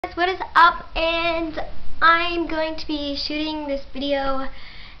What is up? And I'm going to be shooting this video,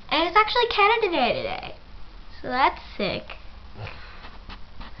 and it's actually Canada Day today, so that's sick.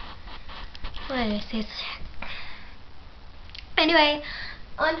 What is this? Anyway,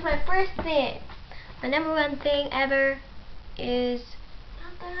 on to my first thing. My number one thing ever is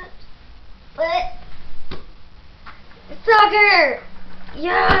not that, but soccer.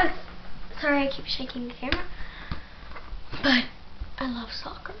 Yes. Sorry, I keep shaking the camera, but I love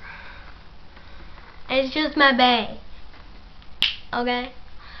soccer. It's just my bae. Okay?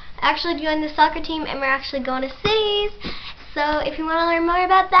 I actually joined the soccer team and we're actually going to cities. So if you want to learn more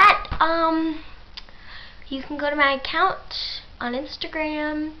about that, you can go to my account on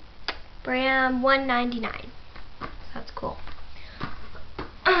Instagram, Bram199. So that's cool.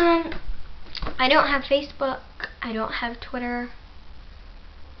 I don't have Facebook. I don't have Twitter.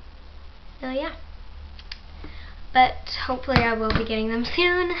 So yeah. But hopefully I will be getting them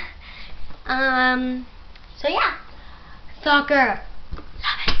soon. So yeah, soccer,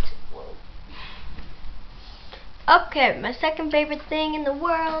 love it. Okay, my second favorite thing in the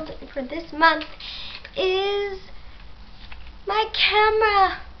world for this month is my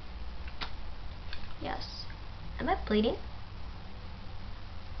camera. Yes, am I bleeding?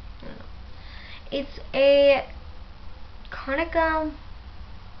 I don't know. It's a Konica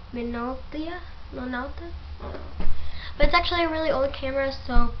Minolta. But it's actually a really old camera,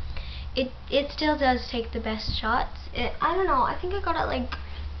 so it still does take the best shots. I don't know, I think I got it like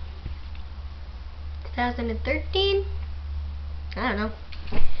 2013. I don't know.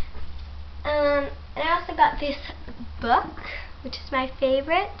 And I also got this book, which is my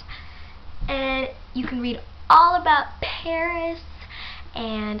favorite, and you can read all about Paris.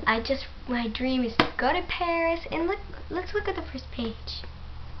 And my dream is to go to Paris. And let's look at the first page.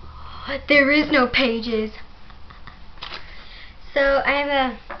 There is no pages. So I have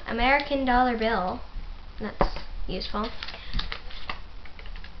a American dollar bill. That's useful.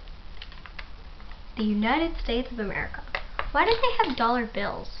 The United States of America. Why do they have dollar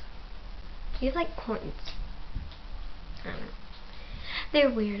bills? They have like coins. I don't know. They're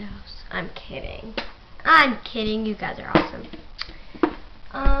weirdos. I'm kidding. I'm kidding. You guys are awesome.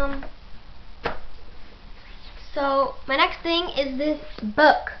 So my next thing is this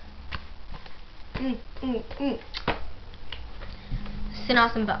book. It's an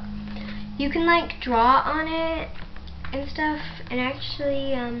awesome book. You can like draw on it and stuff, and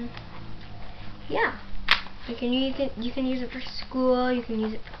actually, yeah, you can use it for school. You can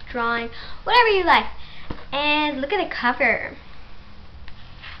use it for drawing, whatever you like. And look at the cover.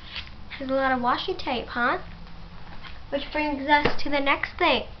 It has a lot of washi tape, huh? Which brings us to the next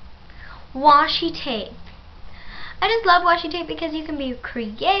thing, washi tape. I just love washi tape because you can be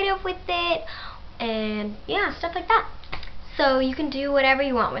creative with it, and yeah, stuff like that. So you can do whatever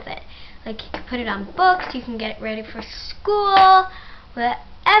you want with it. Like you can put it on books, you can get it ready for school,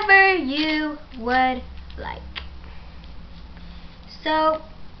 whatever you would like. So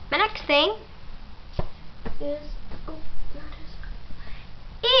my next thing is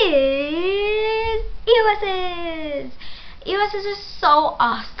EOS's. EOS's is so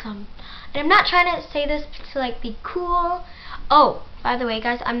awesome. And I'm not trying to say this to like be cool. Oh, by the way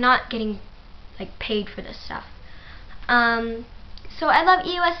guys, I'm not getting like paid for this stuff. So I love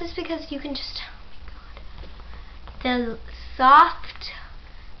EOS's because you can just, oh my god,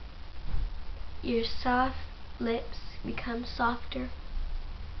 your soft lips become softer.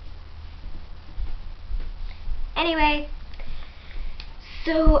 Anyway,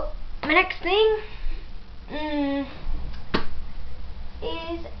 so my next thing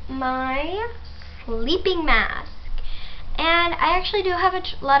is my sleeping mask. And I actually do have a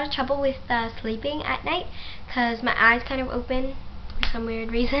lot of trouble with sleeping at night because my eyes kind of open for some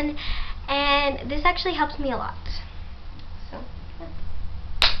weird reason, and this actually helps me a lot. So, yeah.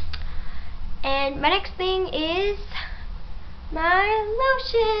 And my next thing is my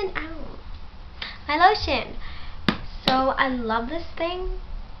lotion. Ow. My lotion. So I love this thing.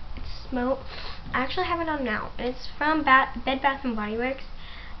 It smells. I actually have it on now. It's from Bed Bath & Body Works,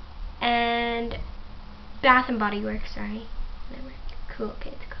 and Bath & Body Works, sorry. Whatever. Cool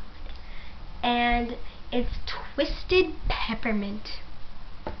kids call it. And it's Twisted Peppermint.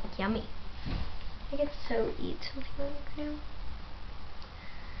 Yummy. I get so eat something like now.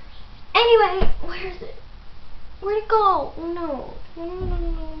 Anyway, where is it? Where'd it go? No.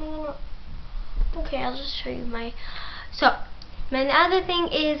 No. Okay, I'll just show you my. So, my other thing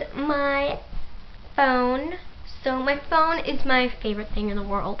is my phone. So my phone is my favorite thing in the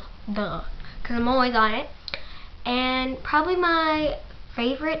world. Duh. Because I'm always on it. And probably my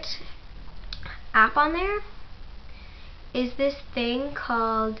favorite app on there is this thing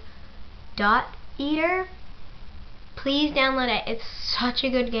called Dot Eater. Please download it. It's such a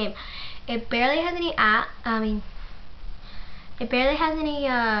good game. It barely has any ads.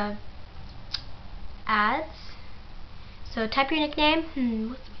 So type your nickname. What's my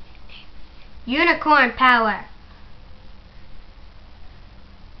nickname? Unicorn Power.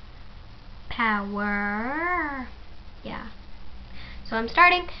 Yeah. So I'm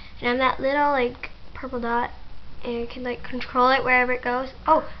starting, and I'm that little like purple dot, and you can like control it wherever it goes.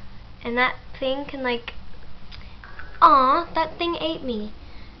 Oh, and that thing can like, aw, that thing ate me.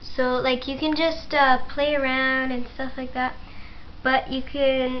 So like you can just play around and stuff like that. But you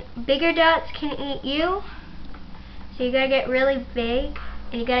can, bigger dots can eat you. So you gotta get really big,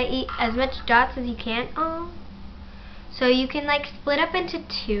 and you gotta eat as much dots as you can. Oh. So you can like split up into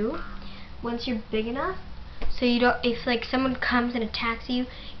two once you're big enough. So you don't, if like someone comes and attacks you,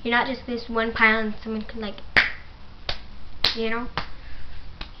 you're not just this one pile and someone can like, you know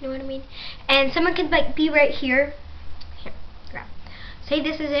what I mean? And someone can like be right here. Here, grab. Say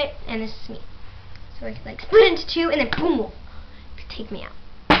this is it, and this is me. So I can like split into two, and then boom, take me out.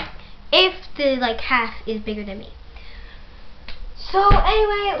 If the like half is bigger than me. So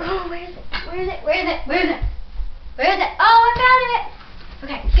anyway, oh, where is it? Where is it? Where is it? Where is it? Where is it? Oh, I found it!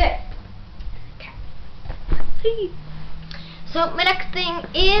 Okay, good. Okay. So my next thing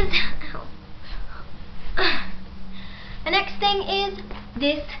is,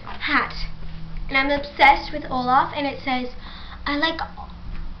 this hat, and I'm obsessed with Olaf, and it says, I like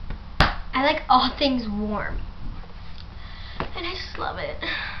all things warm, and I just love it.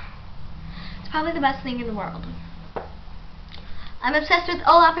 It's probably the best thing in the world. I'm obsessed with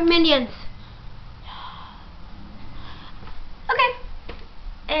Olaf and Minions. Okay,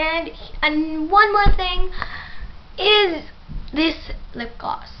 and one more thing is this lip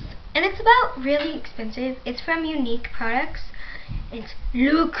gloss, and it's about really expensive. It's from Unique Products. It's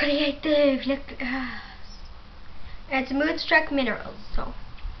Look Creative lip gloss. And it's Moonstruck Minerals, so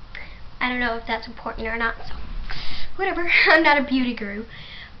I don't know if that's important or not, so whatever. I'm not a beauty guru,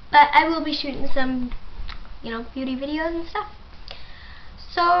 but I will be shooting some, beauty videos and stuff.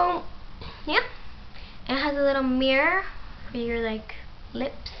 So, yeah. And it has a little mirror for your, like,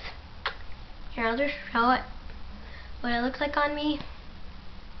 lips. Here, I'll just show it, what it looks like on me.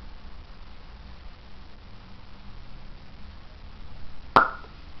 I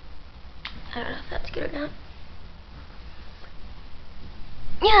don't know if that's good or not.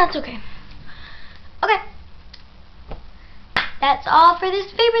 Yeah, that's okay. Okay. That's all for this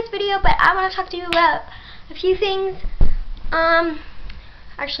favorites video, but I want to talk to you about a few things.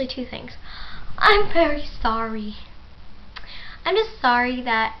 Actually, two things. I'm very sorry. I'm just sorry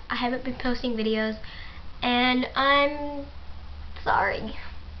that I haven't been posting videos, and I'm sorry.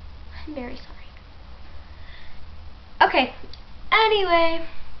 I'm very sorry. Okay. Anyway,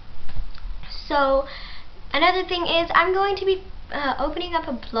 so another thing is I'm going to be opening up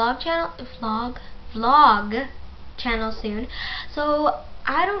a vlog channel soon. So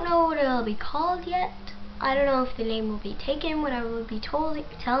I don't know what it'll be called yet. I don't know if the name will be taken, what I will be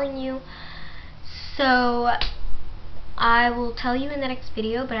telling you. So I will tell you in the next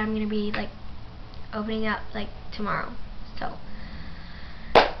video, but I'm going to be like opening up like tomorrow. So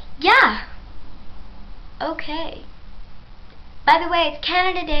yeah. Okay. By the way, it's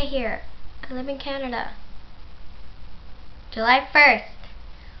Canada Day here. I live in Canada. July 1st.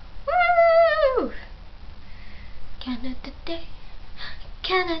 Woo! Canada Day.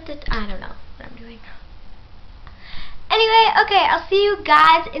 Canada. I don't know what I'm doing. Anyway, okay, I'll see you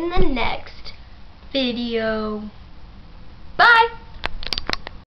guys in the next video. Bye!